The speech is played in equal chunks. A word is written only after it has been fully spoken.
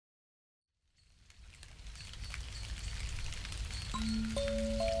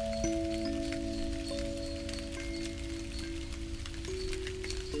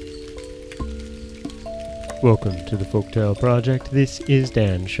Welcome to the Folktale Project. This is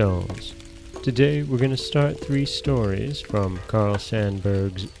Dan Scholes. Today we're going to start 3 stories from Carl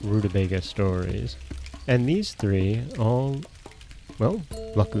Sandburg's Rutabaga Stories. And these 3 all,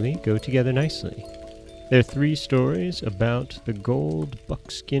 luckily go together nicely. They're 3 stories about the gold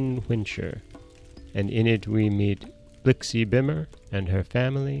buckskin Whincher. And in it we meet Blixie Bimber and her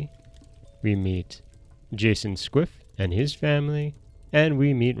family. We meet Jason Squiff and his family. And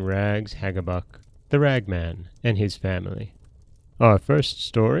we meet Rags Hagabuck, the Ragman, and his family. Our first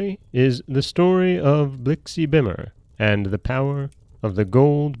story is the story of Blixie Bimber and the power of the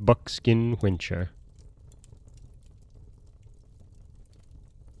gold buckskin Whincher.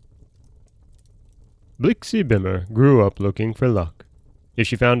 Blixie Bimber grew up looking for luck. If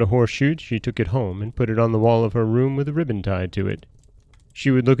she found a horseshoe, she took it home and put it on the wall of her room with a ribbon tied to it.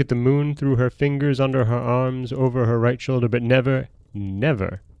 She would look at the moon through her fingers under her arms over her right shoulder, but never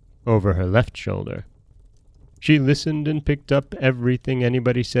over her left shoulder. She listened and picked up everything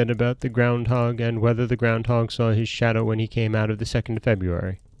anybody said about the groundhog and whether the groundhog saw his shadow when he came out of the 2nd of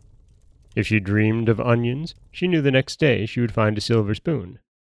February. If she dreamed of onions, she knew the next day she would find a silver spoon.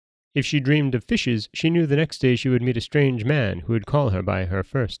 If she dreamed of fishes, she knew the next day she would meet a strange man who would call her by her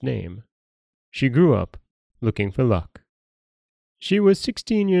first name. She grew up looking for luck. She was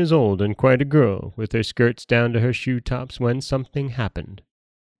 16 years old and quite a girl, with her skirts down to her shoe tops, when something happened.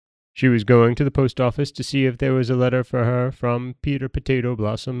 She was going to the post office to see if there was a letter for her from Peter Potato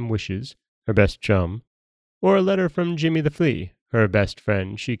Blossom Wishes, her best chum, or a letter from Jimmy the Flea, her best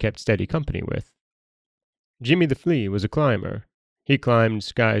friend she kept steady company with. Jimmy the Flea was a climber. He climbed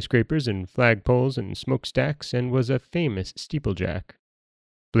skyscrapers and flagpoles and smokestacks and was a famous steeplejack.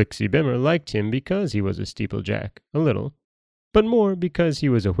 Blixie Bimber liked him because he was a steeplejack, a little, but more because he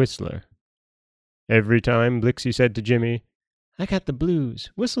was a whistler. Every time Blixie said to Jimmy, "I got the blues.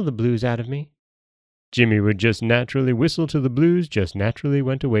 Whistle the blues out of me," Jimmy would just naturally whistle till the blues just naturally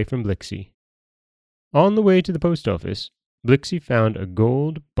went away from Blixie. On the way to the post office, Blixie found a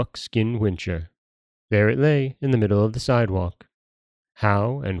gold buckskin Whincher. There it lay in the middle of the sidewalk.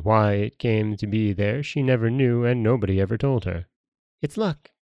 How and why it came to be there she never knew, and nobody ever told her. "It's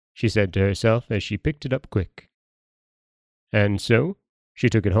luck," she said to herself as she picked it up quick. And so she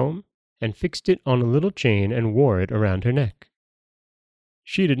took it home and fixed it on a little chain and wore it around her neck.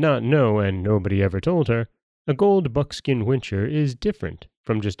 She did not know, and nobody ever told her, a gold buckskin Whincher is different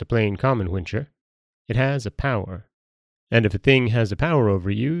from just a plain common Whincher. It has a power. And if a thing has a power over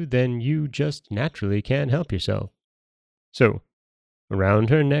you, then you just naturally can't help yourself. So, around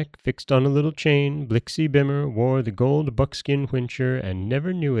her neck, fixed on a little chain, Blixie Bimber wore the gold buckskin Whincher and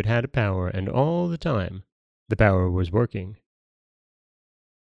never knew it had a power, and all the time the power was working.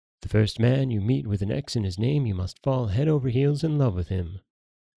 "The first man you meet with an X in his name, you must fall head over heels in love with him,"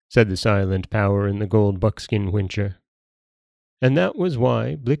 said the silent power in the gold buckskin Whincher. And that was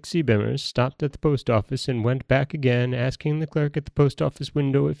why Blixie Bimber stopped at the post office and went back again, asking the clerk at the post office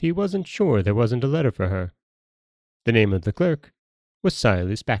window if he wasn't sure there wasn't a letter for her. The name of the clerk was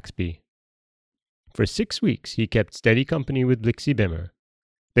Silas Baxby. For 6 weeks he kept steady company with Blixie Bimber.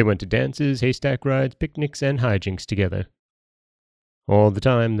 They went to dances, haystack rides, picnics, and hijinks together. All the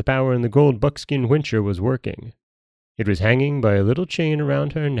time the power in the gold buckskin Whincher was working. It was hanging by a little chain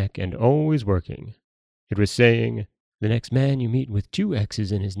around her neck and always working. It was saying, "The next man you meet with 2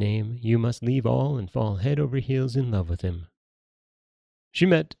 X's in his name, you must leave all and fall head over heels in love with him." She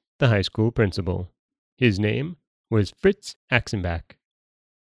met the high school principal. His name was Fritz Axenbach.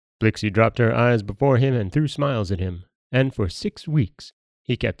 Blixie dropped her eyes before him and threw smiles at him, and for 6 weeks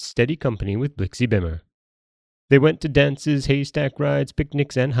he kept steady company with Blixie Bimber. They went to dances, haystack rides,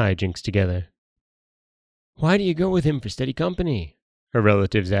 picnics, and hijinks together. "Why do you go with him for steady company?" her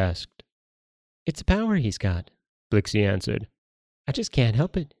relatives asked. "It's a power he's got," Blixie answered. "I just can't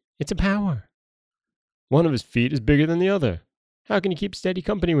help it. It's a power." "One of his feet is bigger than the other. How can you keep steady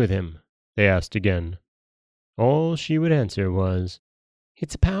company with him?" they asked again. All she would answer was,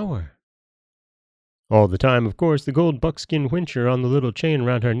 "It's a power." All the time, of course, the gold buckskin Whincher on the little chain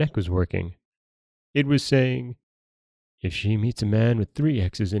around her neck was working. It was saying, "If she meets a man with 3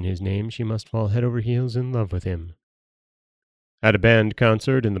 X's in his name, she must fall head over heels in love with him." At a band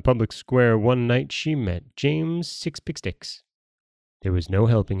concert in the public square one night, she met James Sixpicksticks. There was no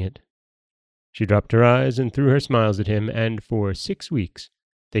helping it. She dropped her eyes and threw her smiles at him, and for 6 weeks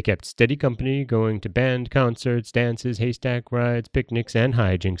they kept steady company, going to band concerts, dances, haystack rides, picnics, and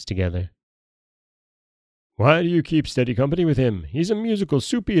hijinks together. "Why do you keep steady company with him? He's a musical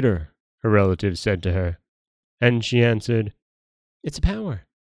soup-eater," her relatives said to her. And she answered, It's a power.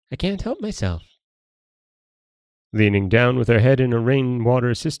 I can't help myself. Leaning down with her head in a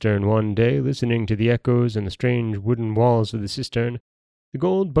rainwater cistern one day, listening to the echoes and the strange wooden walls of the cistern, the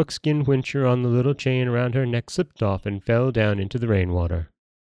gold buckskin whincher on the little chain around her neck slipped off and fell down into the rainwater.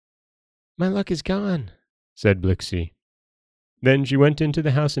 My luck is gone, said Blixie. Then she went into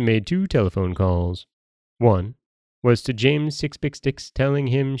the house and made 2 telephone calls. One was to James Sixpix telling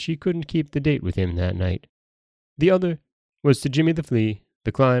him she couldn't keep the date with him that night. The other was to Jimmy the Flea,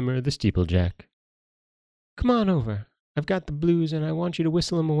 the climber, the steeplejack. Come on over. I've got the blues and I want you to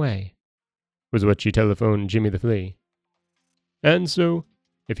whistle 'em away, was what she telephoned Jimmy the Flea. And so,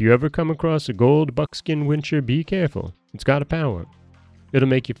 if you ever come across a gold buckskin whincher, be careful. It's got a power. It'll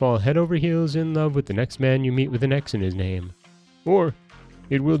make you fall head over heels in love with the next man you meet with an X in his name. Or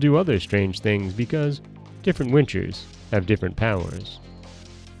it will do other strange things because different whinchers have different powers.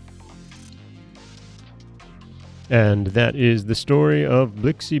 And that is the story of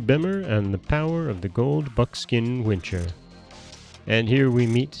Blixie Bimber and the power of the gold buckskin whincher. And here we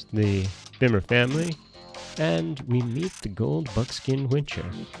meet the Bimber family, and we meet the gold buckskin whincher,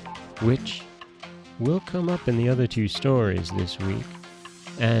 which will come up in the other 2 stories this week.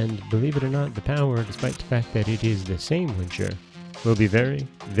 And believe it or not, the power, despite the fact that it is the same whincher, will be very,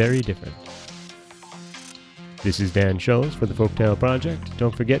 very different. This is Dan Schultz for the Folktale Project.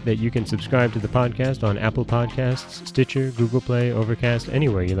 Don't forget that you can subscribe to the podcast on Apple Podcasts, Stitcher, Google Play, Overcast,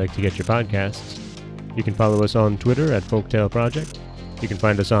 anywhere you like to get your podcasts. You can follow us on Twitter at Folktale Project. You can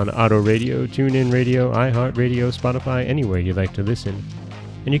find us on Auto Radio, TuneIn Radio, iHeartRadio, Spotify, anywhere you like to listen.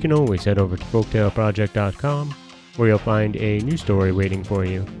 And you can always head over to folktaleproject.com, where you'll find a new story waiting for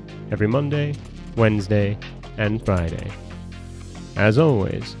you every Monday, Wednesday, and Friday. As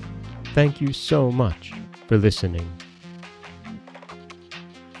always, thank you so much for listening.